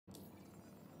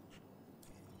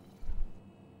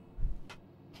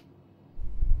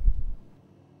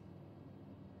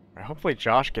Hopefully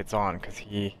Josh gets on, because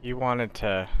he wanted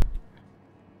to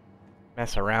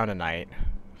mess around tonight.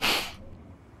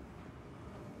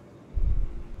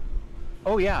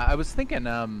 Oh yeah, I was thinking,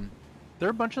 there are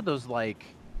a bunch of those, like,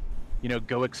 you know,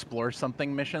 go explore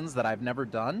something missions that I've never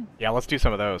done. Yeah, let's do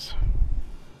some of those.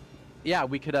 Yeah,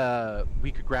 we could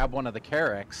grab one of the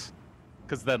Carracks,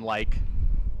 because then, like,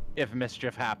 if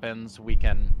mischief happens, we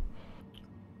can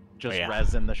just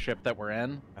res in the ship that we're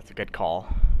in. That's a good call.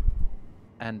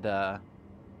 And, I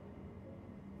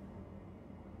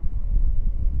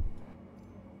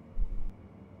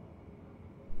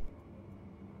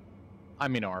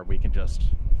mean, or we can just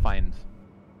find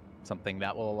something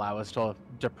that will allow us to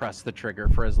depress the trigger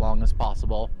for as long as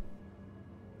possible.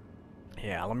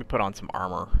 Yeah, let me put on some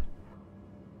armor.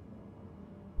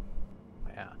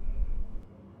 Yeah.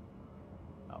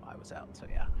 Oh, I was out, so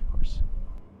yeah, of course.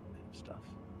 Stuff.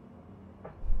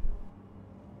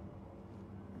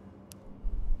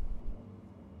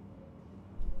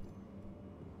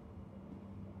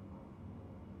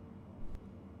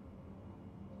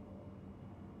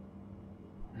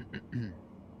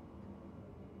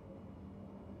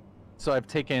 So I've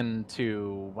taken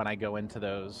to, when I go into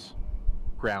those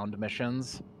ground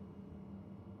missions,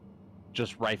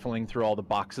 just rifling through all the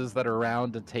boxes that are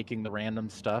around and taking the random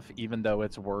stuff, even though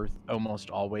it's worth almost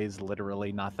always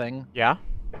literally nothing. Yeah?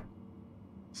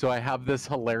 So I have this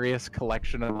hilarious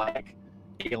collection of, like,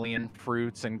 alien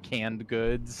fruits and canned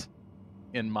goods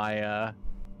in my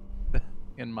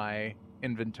in my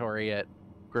inventory at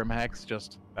Grimhex.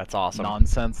 Just that's awesome.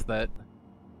 Nonsense that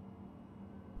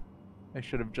I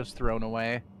should have just thrown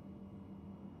away.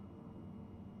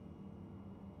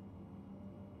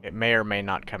 It may or may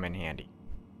not come in handy.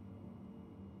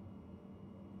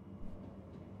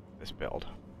 This build.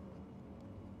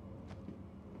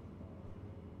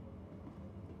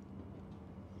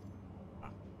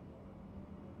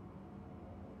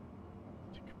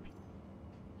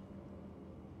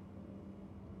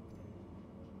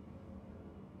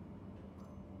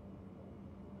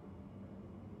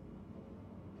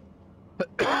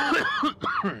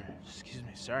 Excuse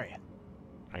me, sorry.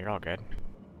 Oh, you're all good.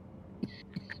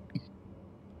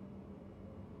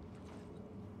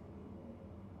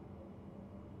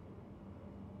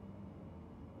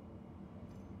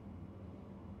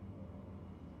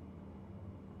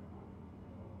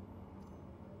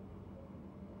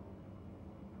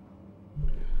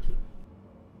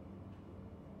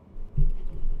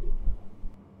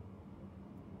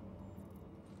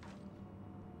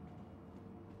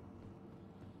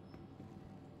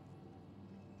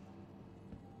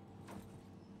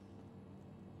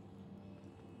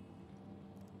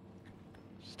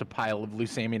 Just a pile of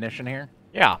loose ammunition here?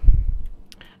 Yeah.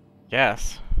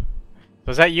 Yes.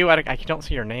 So is that you? I don't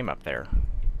see your name up there.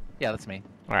 Yeah, that's me.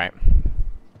 Alright.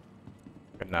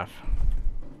 Good enough.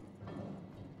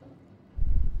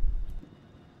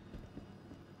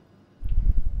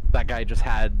 That guy just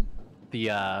had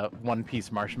the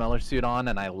one-piece marshmallow suit on,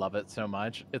 and I love it so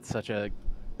much. It's such a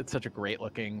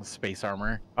great-looking space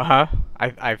armor. Uh-huh.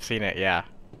 I've seen it, yeah.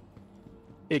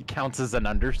 It counts as an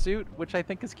undersuit, which I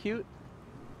think is cute.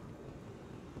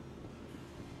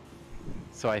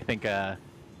 So I think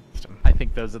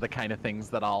those are the kind of things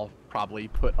that I'll probably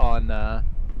put on my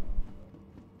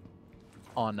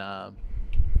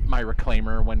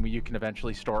reclaimer when you can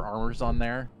eventually store armors on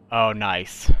there. Oh,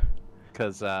 nice.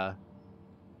 Because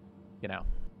you know,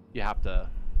 you have to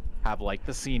have, like,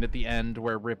 the scene at the end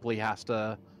where Ripley has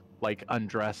to, like,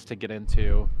 undress to get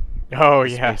into oh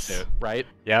the yes spacesuit, right?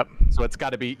 Yep. So it's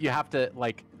got to be, you have to,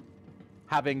 like,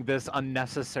 having this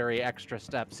unnecessary extra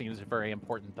step seems very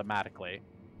important thematically.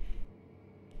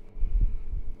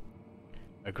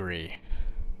 Agree.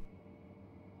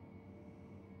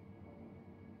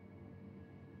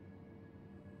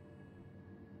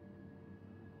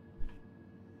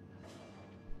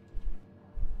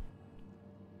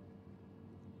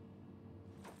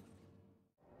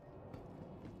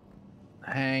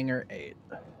 Hangar 8.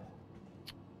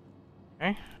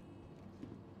 Okay.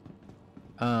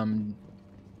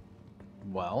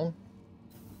 Well,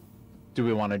 do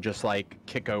we want to just, like,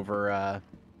 kick over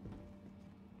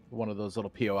one of those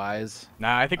little POIs?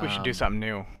 Nah, I think we should do something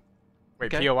new.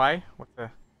 Wait, okay. POI? What's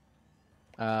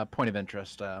the... point of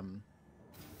interest.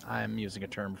 I'm using a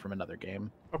term from another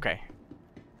game. Okay.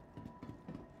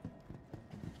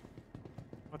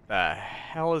 What the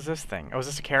hell is this thing? Oh, is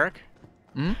this a Carrack?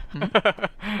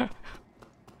 Mm-hmm.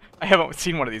 I haven't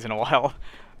seen one of these in a while.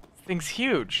 This thing's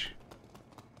huge.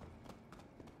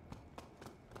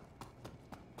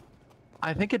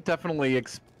 I think it definitely,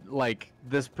 like,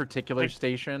 this particular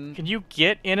station... Can you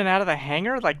get in and out of the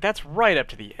hangar? Like, that's right up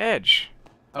to the edge.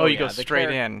 Oh, you yeah, go the straight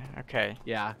Carrack- in. Okay.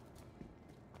 Yeah.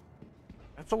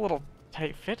 That's a little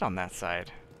tight fit on that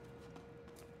side.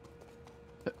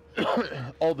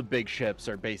 All the big ships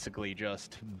are basically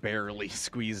just barely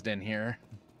squeezed in here.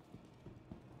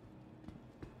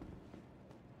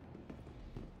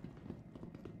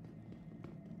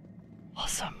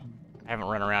 Awesome. I haven't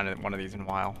run around in one of these in a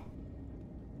while.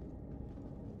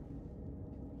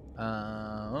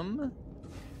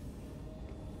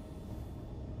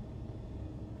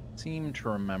 Seem to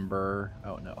remember.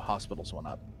 Oh no, hospital's one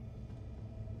up.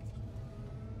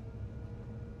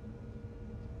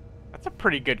 That's a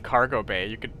pretty good cargo bay.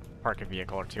 You could park a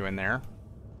vehicle or two in there.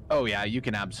 Oh yeah, you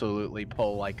can absolutely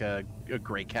pull like a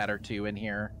gray cat or two in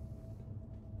here.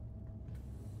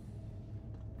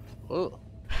 Oh.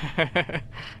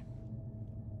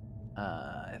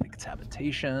 I think it's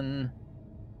habitation.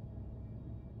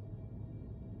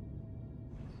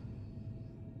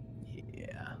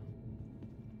 Yeah.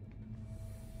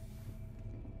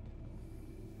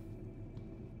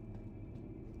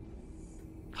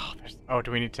 Oh,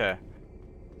 do we need to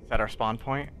set our spawn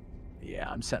point? Yeah,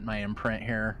 I'm setting my imprint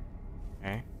here.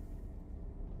 Okay.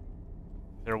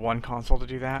 Is there one console to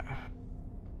do that?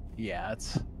 Yeah,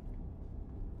 it's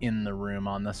in the room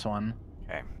on this one.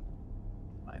 Okay.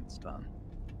 Mine's done.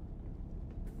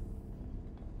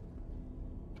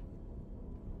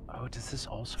 Oh, does this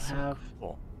also have...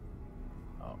 Cool.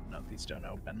 Oh, no, these don't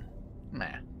open. Nah.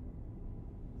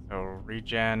 So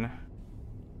regen,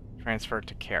 transfer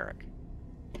to Carrack.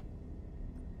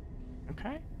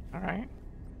 Okay, alright.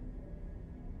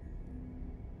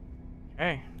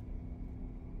 Okay.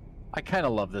 I kind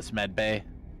of love this med bay.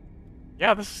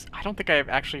 Yeah, I don't think I've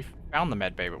actually found the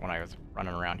med bay when I was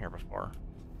running around here before.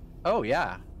 Oh,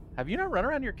 yeah. Have you not run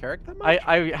around your Carrack that much?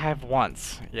 I have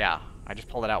once, yeah. I just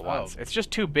pulled it out once. It's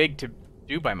just too big to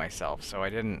do by myself, so I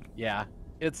didn't... Yeah,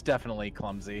 it's definitely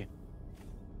clumsy.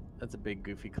 That's a big,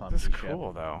 goofy, clumsy This is ship.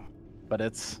 cool, though. But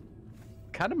it's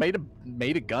kind of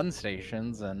made of gun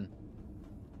stations and...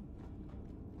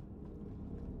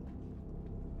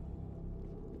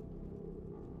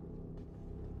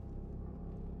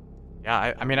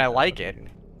 Yeah, I mean, I like it.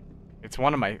 It's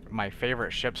one of my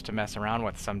favorite ships to mess around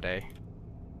with someday.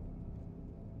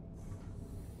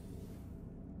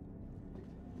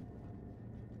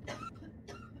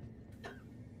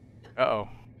 Uh-oh.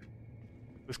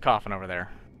 Who's coughing over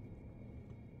there?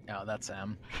 Oh, that's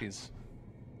Em. She's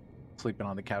sleeping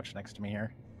on the couch next to me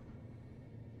here.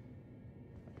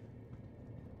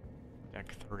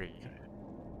 Deck 3.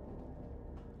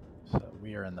 So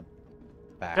we are in the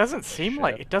back. It doesn't seem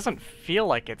like... It doesn't feel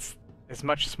like it's as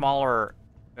much smaller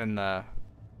than the...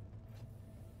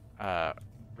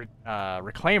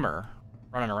 Reclaimer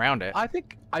running around it. I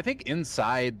think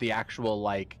inside the actual,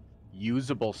 like,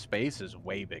 usable space is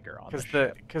way bigger on the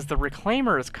ship. Because the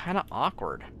Reclaimer is kind of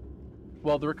awkward.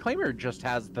 Well, the Reclaimer just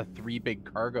has the 3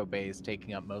 big cargo bays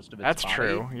taking up most of its That's body.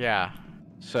 true, yeah.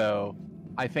 So,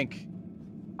 I think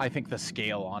the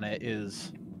scale on it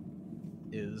is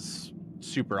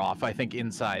super off. I think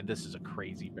inside this is a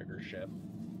crazy bigger ship.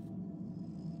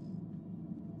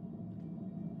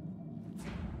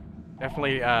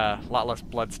 Definitely a lot less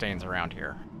bloodstains around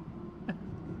here.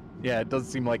 Yeah, it doesn't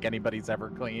seem like anybody's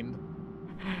ever cleaned.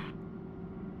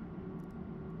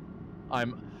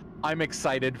 I'm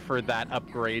excited for that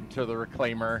upgrade to the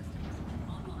Reclaimer.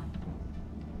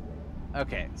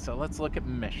 Okay, so let's look at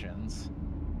missions.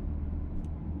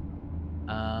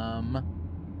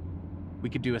 We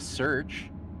could do a search.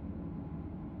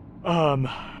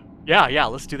 Yeah,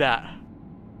 let's do that.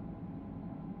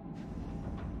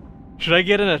 Should I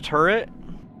get in a turret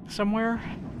somewhere?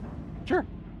 Sure.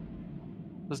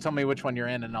 Just tell me which one you're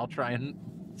in, and I'll try and...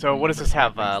 So what does this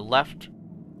have? Left,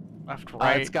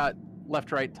 right? It's got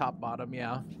left, right, top, bottom,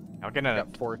 yeah. I'll get in a...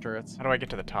 Got 4 turrets. How do I get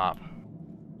to the top?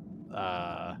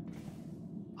 I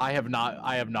have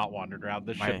not wandered around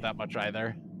this ship that much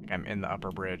either. I think I'm in the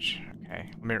upper bridge. Okay.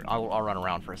 I'll run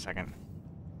around for a second.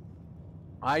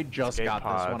 I just Escape got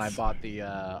pods. this when I bought the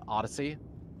Odyssey.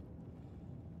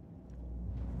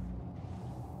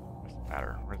 Doesn't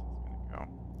matter. Where's this gonna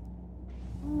go?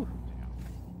 Ooh.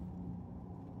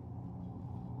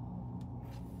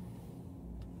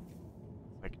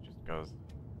 Like it just goes.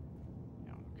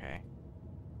 Yeah, okay.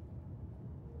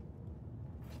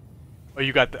 Oh,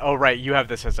 you got the. Oh, right. You have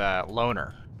this as a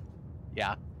loner.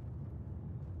 Yeah.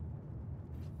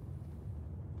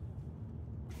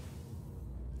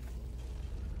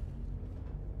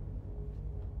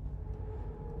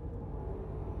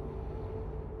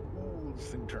 Ooh, this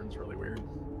thing turns really weird.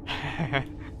 You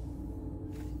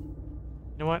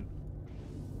know what?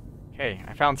 Okay,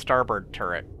 I found starboard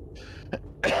turret.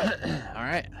 All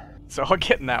right. So I'll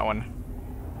get in that one.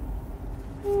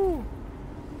 Woo.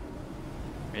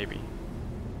 Maybe.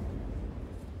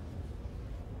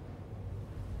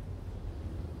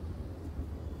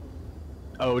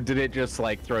 Oh, did it just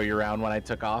like throw you around when I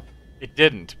took off? It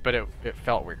didn't, but it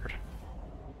felt weird.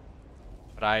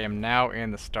 But I am now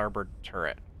in the starboard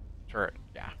turret.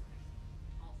 Yeah.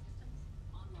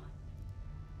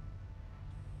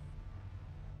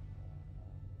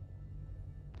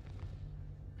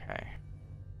 Okay.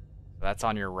 So that's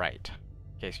on your right.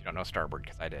 In case you don't know starboard,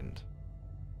 because I didn't.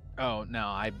 Oh no,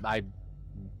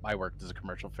 I worked as a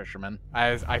commercial fisherman.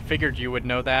 I figured you would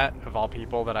know that, of all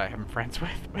people that I am friends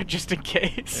with, but just in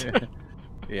case.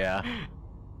 Yeah.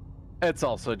 It's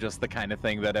also just the kind of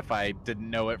thing that if I didn't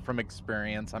know it from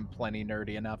experience, I'm plenty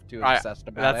nerdy enough to obsessed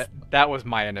about it. That was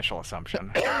my initial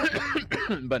assumption.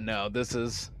 But no, this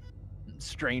is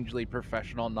strangely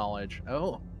professional knowledge.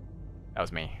 Oh. That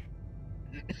was me.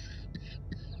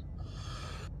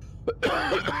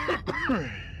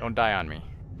 Don't die on me.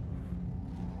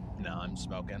 No, I'm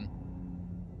smoking.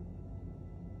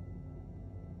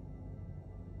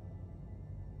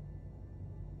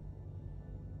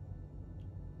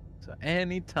 So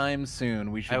anytime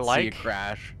soon, we should see a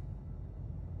crash.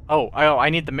 Oh,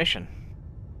 I need the mission.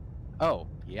 Oh,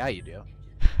 yeah, you do.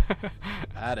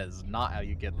 That is not how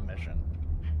you get the mission.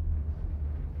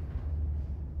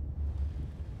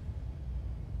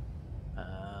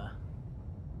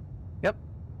 Yep.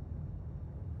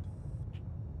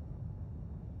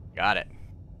 Got it.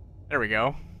 There we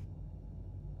go.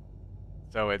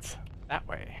 So it's that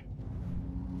way.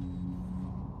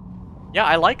 Yeah,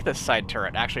 I like this side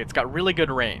turret, actually. It's got really good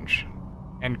range.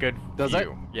 And good view. Does it?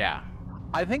 Yeah.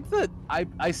 I think that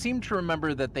I seem to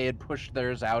remember that they had pushed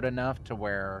theirs out enough to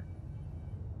where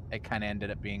it kind of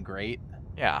ended up being great.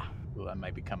 Yeah. Ooh, I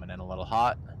might be coming in a little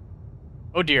hot.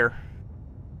 Oh dear.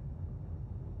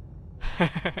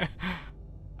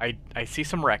 I see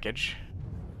some wreckage.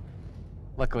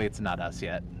 Luckily, it's not us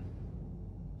yet.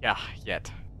 Yeah,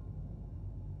 yet.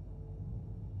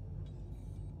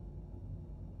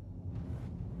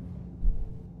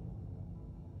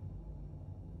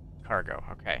 Cargo.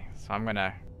 Okay, so I'm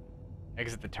gonna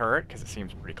exit the turret because it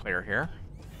seems pretty clear here.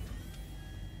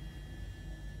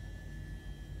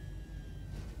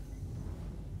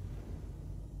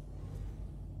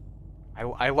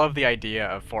 I love the idea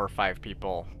of 4 or 5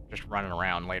 people just running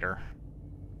around later.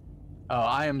 Oh,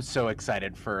 I am so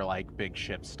excited for like big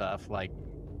ship stuff. Like,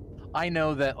 I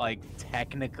know that like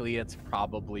technically it's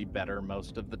probably better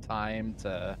most of the time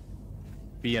to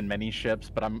be in many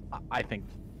ships, but I think,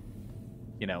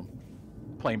 you know,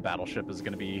 playing Battleship is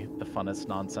going to be the funnest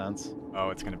nonsense.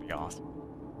 Oh, it's going to be awesome.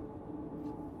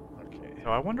 Okay. So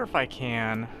I wonder if I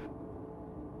can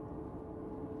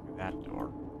do that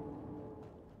door.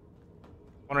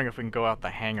 Wondering if we can go out the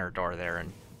hangar door there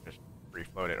and just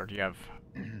refloat it, or do you have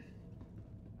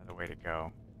another way to go?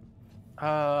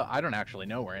 I don't actually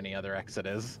know where any other exit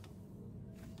is.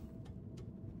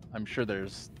 I'm sure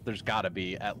there's got to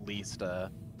be at least a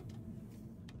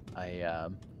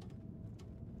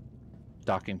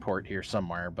docking port here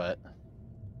somewhere, but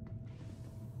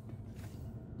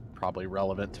probably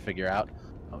relevant to figure out.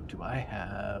 Oh, do I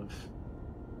have?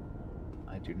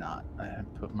 I do not. I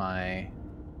put my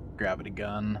gravity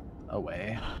gun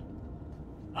away.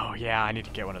 Oh yeah, I need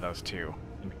to get one of those too.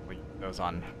 And leave those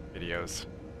on videos.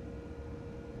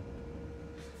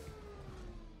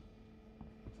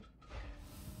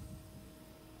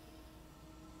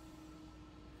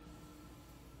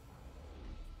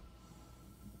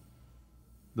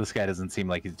 This guy doesn't seem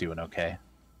like he's doing okay.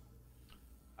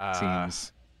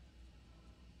 Seems.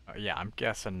 Yeah, I'm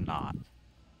guessing not.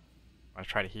 Want to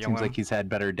try to heal him? Seems like he's had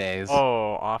better days.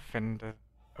 Oh, off into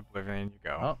oblivion you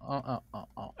go.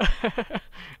 Oh.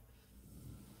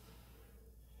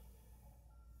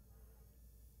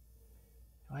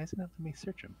 Why isn't it letting me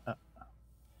search him?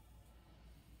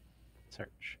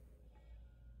 Search.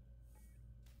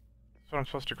 That's what I'm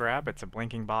supposed to grab. It's a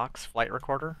blinking box flight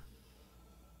recorder.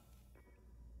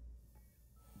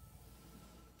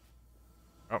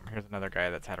 Oh, here's another guy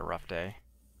that's had a rough day.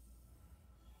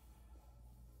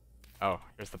 Oh,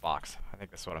 here's the box. I think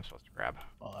this is what I'm supposed to grab.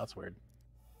 Oh, that's weird.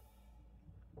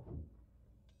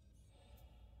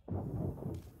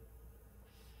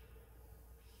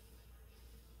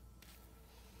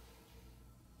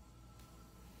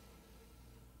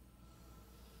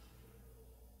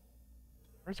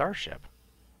 Where's our ship?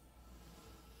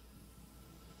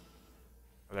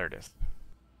 Oh, there it is.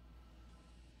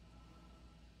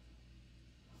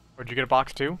 Oh, did you get a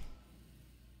box too?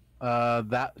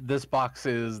 This box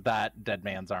is that dead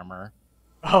man's armor.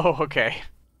 Oh, okay.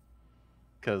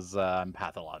 because I'm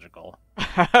pathological.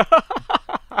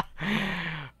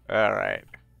 Alright.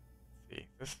 Let's see.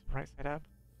 This is right side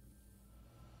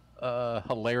up?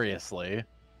 Hilariously,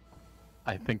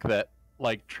 I think that,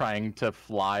 like, trying to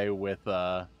fly with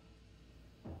a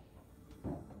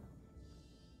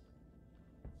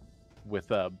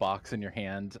box in your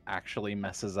hand actually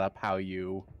messes up how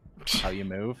you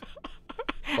move.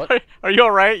 What? Are you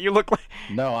alright? You look like...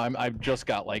 No, I've just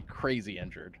got, like, crazy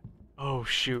injured. Oh,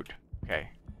 shoot. Okay.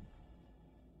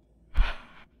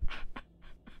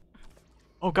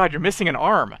 Oh god, you're missing an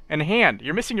arm and a hand.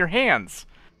 You're missing your hands.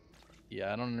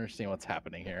 Yeah, I don't understand what's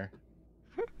happening here.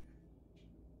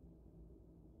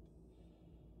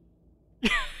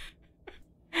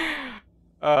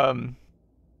 Trying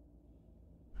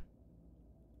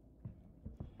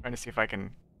to see if I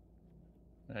can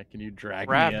Can you drag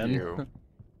grab me in? you.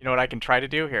 You know what I can try to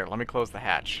do? Here, let me close the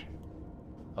hatch.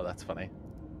 Oh, that's funny.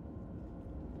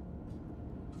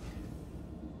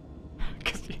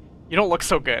 Because you don't look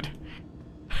so good.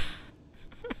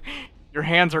 Your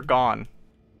hands are gone.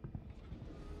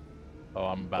 Oh,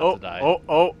 I'm about to die.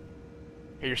 Oh.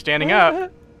 Okay, you're standing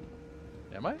up.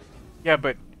 Am I? Yeah,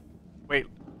 but... Wait,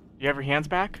 you have your hands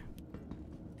back?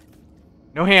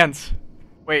 No hands.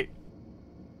 Wait.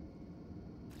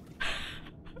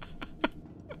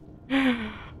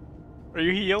 Are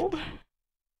you healed?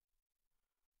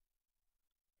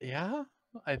 Yeah,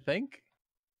 I think.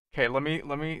 Okay, let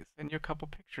me send you a couple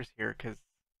pictures here, because...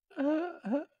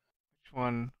 Which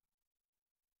one?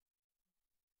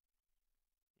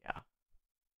 Yeah.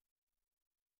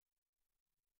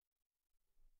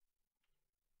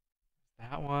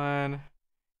 That one.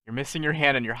 You're missing your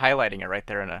hand and you're highlighting it right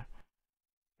there in a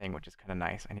thing, which is kind of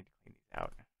nice. I need to clean these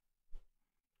out.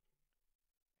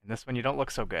 And this one, you don't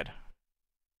look so good.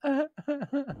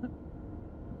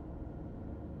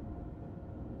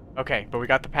 Okay, but we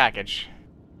got the package.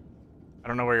 I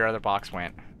don't know where your other box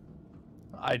went.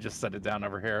 I just set it down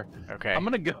over here. Okay. I'm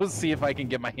gonna go see if I can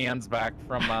get my hands back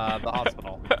from the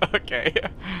hospital. Okay.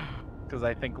 Because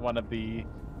I think one of the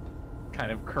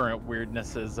kind of current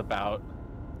weirdnesses about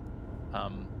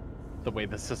the way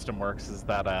the system works is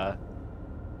that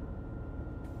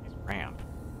Ramp.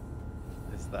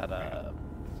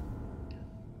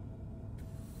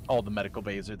 All the medical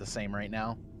bays are the same right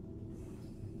now.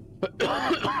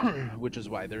 Which is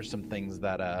why there's some things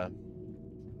that a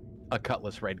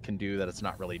Cutlass Red can do that it's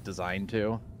not really designed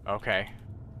to. Okay.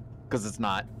 Because it's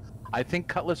not... I think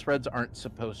Cutlass Reds aren't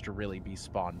supposed to really be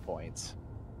spawn points.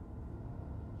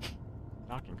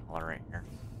 Docking collar right here.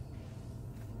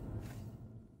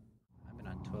 I've been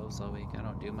on 12s all week. I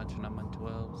don't do much when I'm on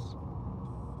 12s.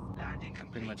 I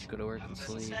pretty much go to work and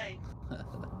sleep.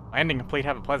 Landing complete,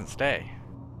 have a pleasant stay.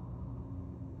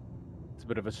 It's a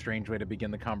bit of a strange way to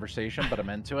begin the conversation, but I'm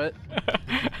into it.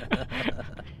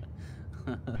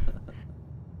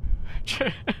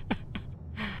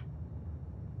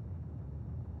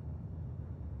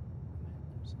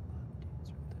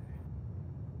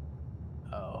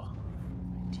 Oh.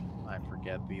 I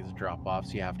forget these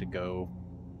drop-offs. You have to go...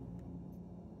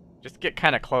 Just get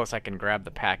kind of close, I can grab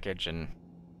the package and...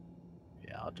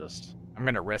 Yeah, I'll just... I'm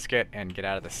gonna risk it and get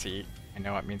out of the seat. I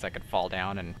know it means I could fall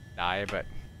down and die, but...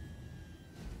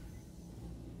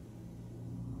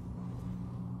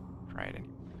 Try it anyway.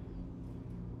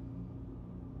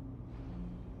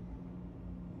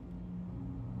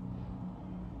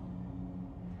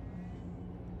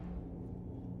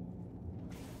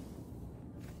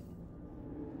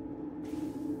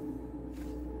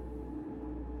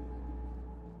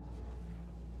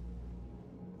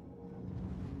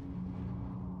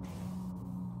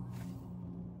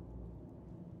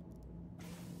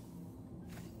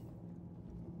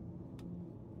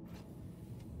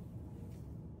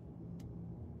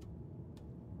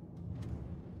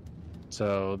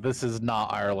 So this is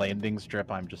not our landing strip.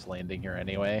 I'm just landing here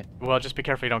anyway. Well, just be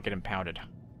careful you don't get impounded.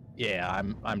 Yeah,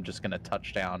 I'm just gonna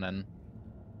touch down and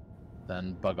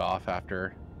then bug off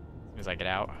after. As soon as I get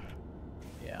out.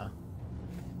 Yeah.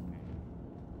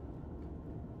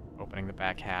 Opening the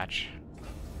back hatch.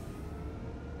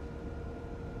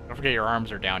 Don't forget your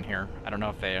arms are down here. I don't know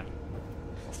if they'll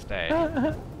stay.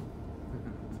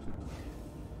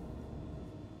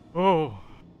 Oh.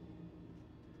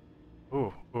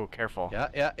 Ooh, careful. Yeah.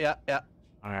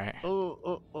 Alright.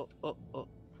 Oh.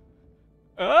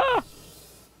 Ah!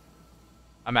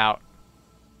 I'm out.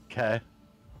 Okay.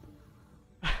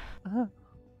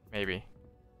 Maybe.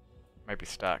 Might be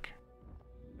stuck.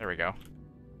 There we go.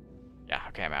 Yeah,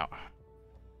 okay, I'm out.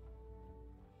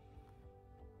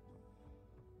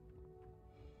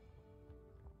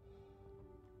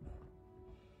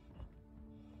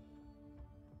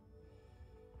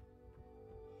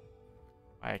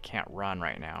 I can't run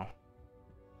right now.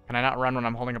 Can I not run when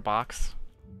I'm holding a box?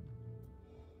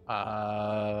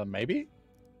 Maybe?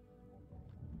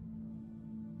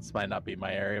 This might not be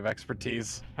my area of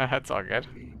expertise. That's all good.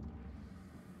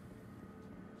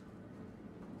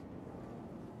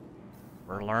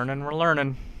 We're learning, we're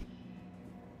learning.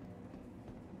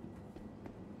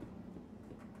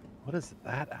 What is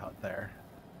that out there?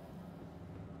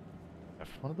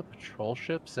 One of the patrol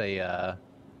ships a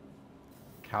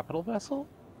capital vessel?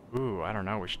 Ooh, I don't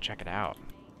know. We should check it out.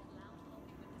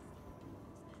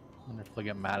 I wonder if they'll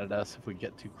get mad at us if we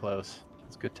get too close.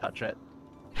 Let's go touch it.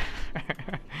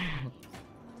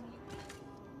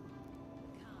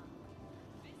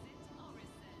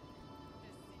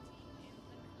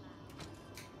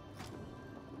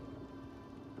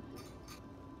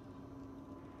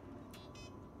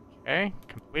 Okay,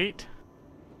 complete.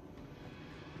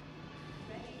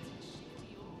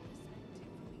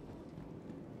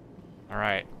 All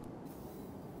right.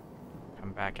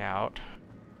 Come back out.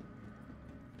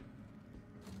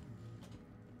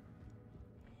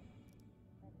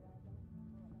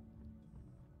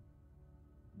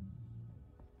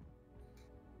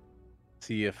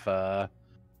 See if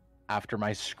after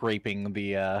my scraping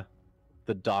the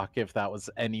dock, if that was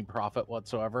any profit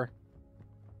whatsoever.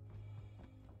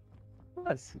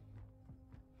 Was.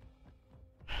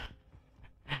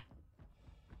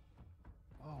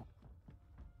 Oh.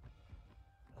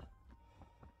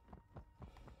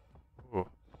 Ooh.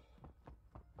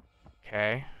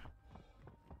 Okay.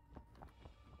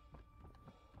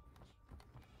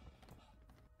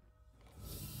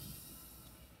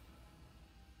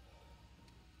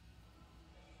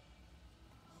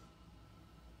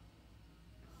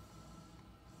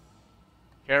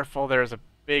 Careful, there's a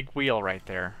big wheel right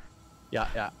there. Yeah,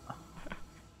 yeah.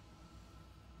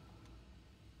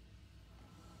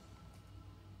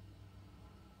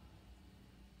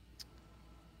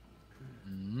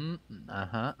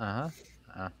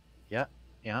 Yeah,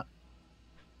 yeah.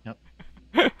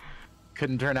 Yep.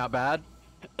 Couldn't turn out bad.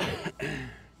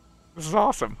 This is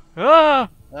awesome. Ah!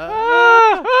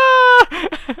 Ah!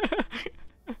 Ah!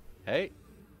 Hey.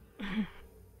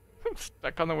 I'm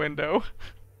stuck on the window.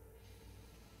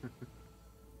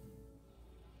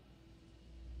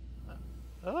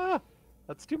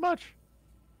 That's too much.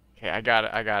 Okay, I got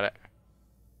it. I got it.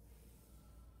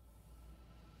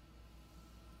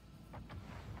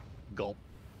 Gulp.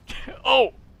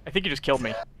 Oh! I think you just killed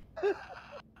me.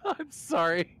 I'm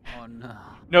sorry. Oh no.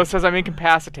 No, it says I'm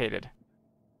incapacitated.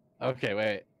 Okay,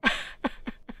 wait.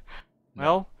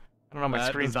 Well, I don't know. My That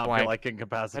screen's does not blank. feel like That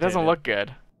incapacitated. doesn't look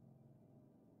good.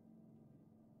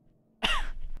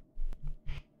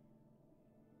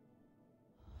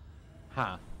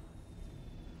 Huh.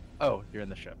 Oh, you're in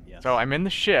the ship, yes. So I'm in the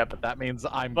ship. But that means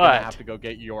I'm But- gonna have to go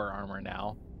get your armor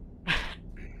now.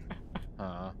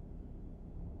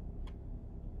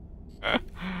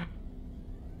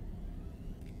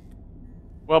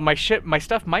 Well, my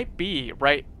stuff might be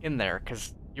right in there,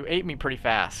 because you ate me pretty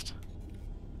fast.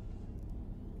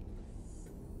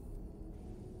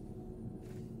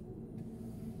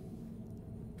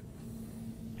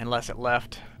 Unless it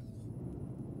left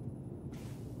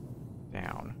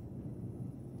down.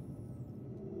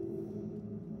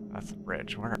 That's the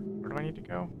bridge. Where do I need to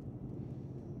go?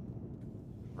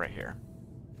 Right here.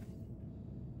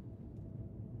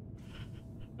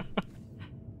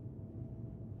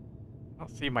 I don't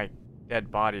see my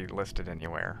dead body listed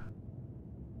anywhere.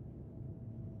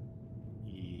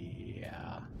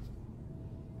 Yeah.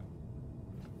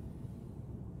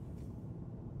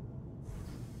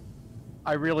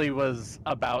 I really was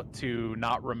about to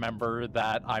not remember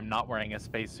that I'm not wearing a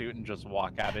spacesuit and just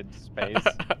walk out into space.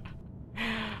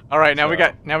 All right, now we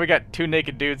So- got two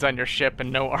naked dudes on your ship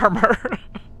and no armor.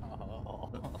 Oh.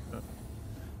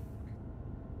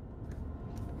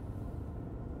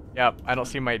 Yep, I don't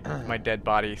see my dead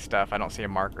body stuff. I don't see a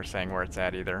marker saying where it's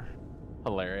at either.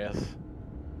 Hilarious.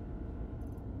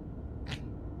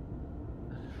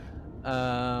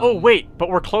 Oh wait, but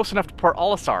we're close enough to Port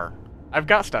Olisar. I've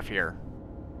got stuff here.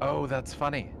 Oh, that's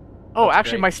funny. Oh, That's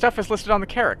actually, great. my stuff is listed on the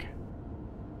Carrack.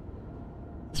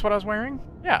 Is this what I was wearing?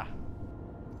 Yeah.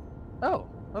 Oh,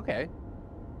 okay.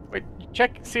 Wait,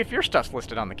 check, see if your stuff's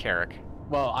listed on the Carrack.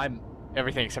 Well,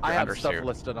 Everything except I your have stuff undersuit.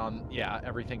 listed on, yeah,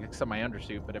 everything except my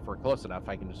undersuit, but if we're close enough,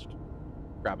 I can just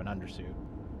grab an undersuit.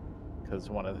 Because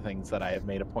one of the things that I have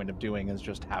made a point of doing is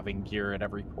just having gear at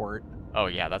every port. Oh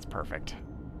yeah, that's perfect.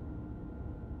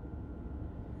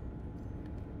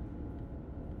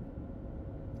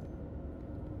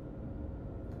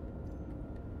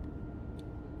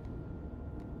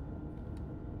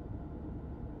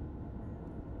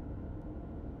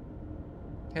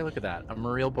 Hey, look at that. I'm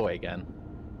a real boy again.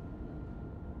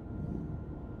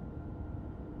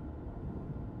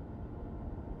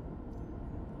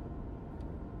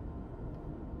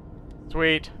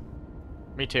 Sweet.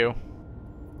 Me too.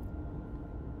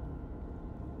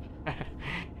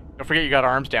 Don't forget you got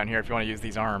arms down here if you want to use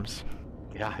these arms.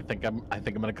 Yeah, I think I'm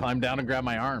gonna climb down and grab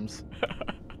my arms.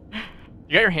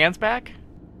 You got your hands back?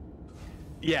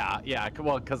 Yeah,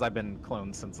 well, because I've been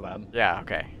cloned since then. Yeah,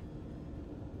 okay.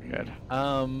 Good.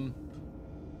 Knowing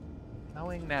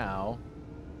now.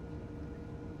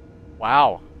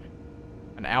 Wow.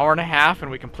 An hour and a half and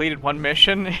we completed one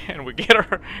mission and we got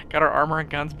our armor and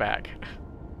guns back.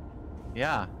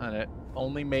 Yeah, and it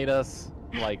only made us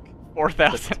like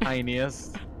 4,000. the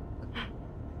tiniest.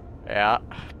 Yeah.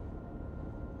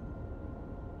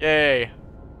 Yay.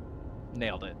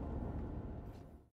 Nailed it.